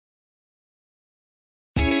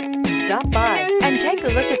Stop by and take a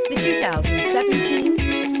look at the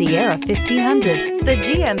 2017 Sierra 1500. The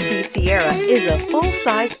GMC Sierra is a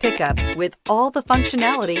full-size pickup with all the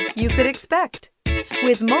functionality you could expect.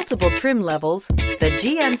 With multiple trim levels, the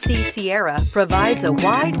GMC Sierra provides a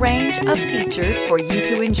wide range of features for you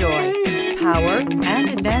to enjoy. Power and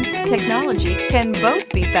advanced technology can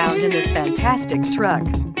both be found in this fantastic truck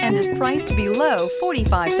and is priced below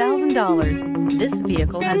 $45,000. This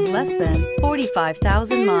vehicle has less than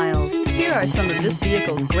 45,000 miles. Here are some of this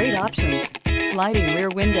vehicle's great options: sliding rear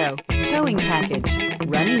window, towing package,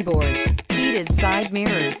 running boards, heated side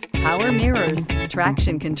mirrors, power mirrors,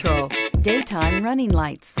 traction control, daytime running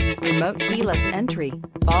lights, remote keyless entry,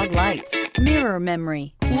 fog lights, mirror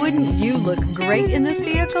memory. Wouldn't you look great in this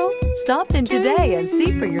vehicle? Stop in today and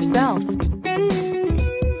see for yourself.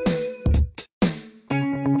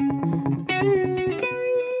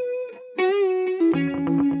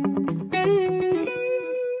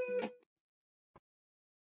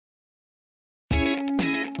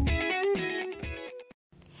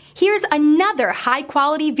 Here's another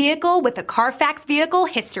high-quality vehicle with a Carfax Vehicle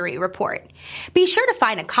History Report. Be sure to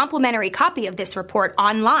find a complimentary copy of this report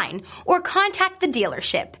online or contact the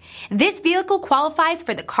dealership. This vehicle qualifies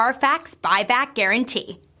for the Carfax Buyback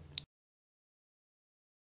Guarantee.